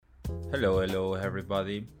Hello,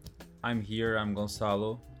 everybody. I'm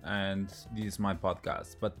Gonçalo, and this is my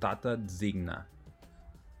podcast, Batata Designa,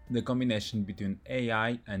 the combination between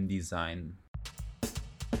AI and design.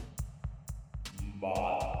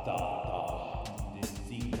 Batata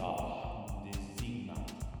designa. In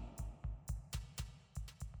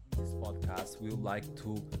this podcast, we would like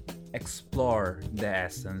to explore the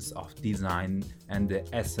essence of design and the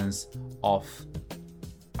essence of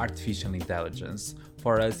artificial intelligence.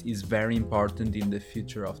 For us, is very important in the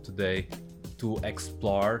future of today to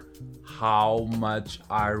explore how much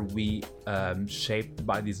are we shaped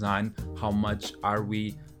by design, how much are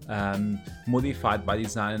we modified by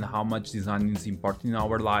design, and how much design is important in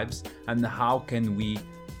our lives, and how can we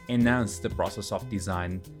enhance the process of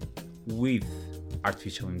design with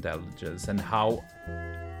artificial intelligence, and how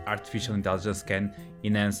artificial intelligence can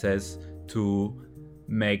enhance us to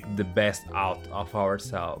make the best out of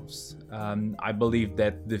ourselves. I believe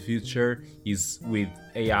that the future is with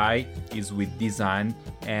AI, is with design,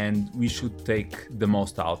 and we should take the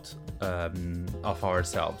most out of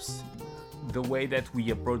ourselves. The way that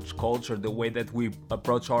we approach culture, the way that we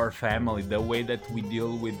approach our family, the way that we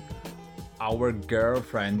deal with our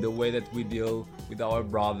girlfriend, the way that we deal with our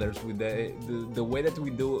brothers, with the way that we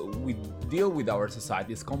deal with our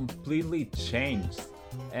society is completely changed.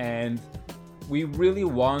 And we really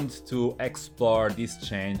want to explore this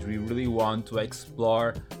change. We really want to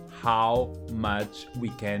explore how much we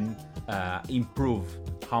can improve,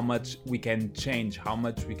 how much we can change, how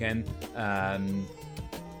much we can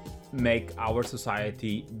make our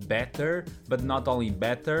society better, but not only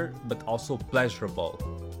better, but also pleasurable.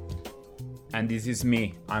 And this is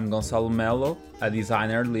me. I'm Gonçalo Melo, a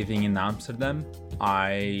designer living in Amsterdam.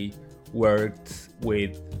 I worked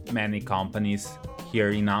with many companies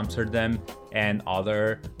here in Amsterdam and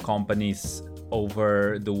other companies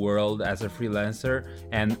over the world as a freelancer,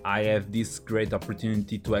 and I have this great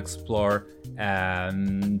opportunity to explore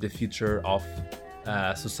the future of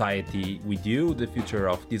society with you, the future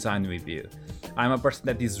of design with you. I'm a person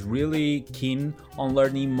that is really keen on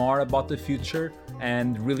learning more about the future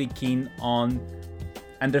and really keen on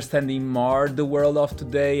understanding more the world of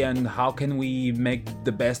today and how can we make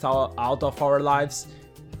the best out of our lives.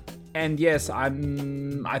 And yes, I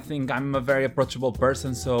think I'm a very approachable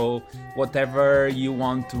person, so whatever you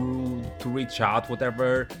want to reach out,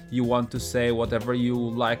 whatever you want to say, whatever you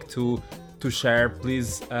like to share,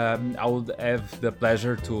 please, I would have the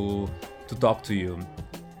pleasure to talk to you.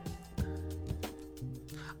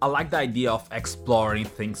 I like the idea of exploring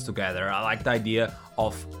things together. I like the idea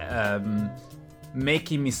of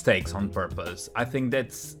making mistakes on purpose. I think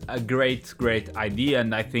that's a great idea,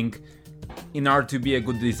 and I think in order to be a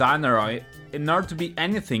good designer, or in order to be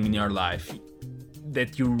anything in your life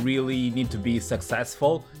that you really need to be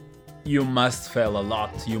successful, you must fail a lot.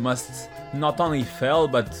 You must not only fail,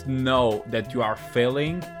 but know that you are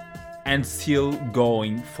failing and still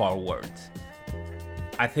going forward.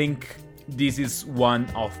 I think this is one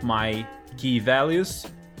of my key values.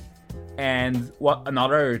 And what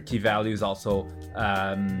another key value is also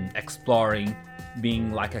exploring,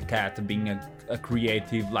 being like a cat, being a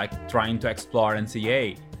creative, like trying to explore and see,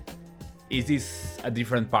 hey, is this a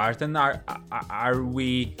different pattern? Are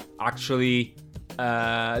we actually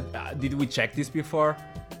did we check this before?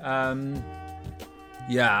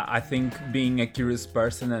 Yeah, I think being a curious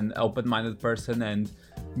person and open-minded person and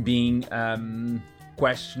being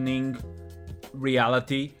questioning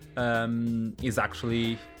reality is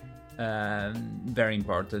actually very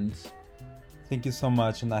important. Thank you so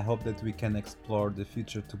much, and I hope that we can explore the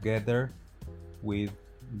future together with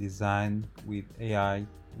design, with AI,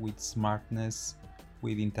 with smartness,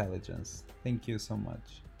 with intelligence. Thank you so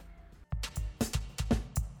much.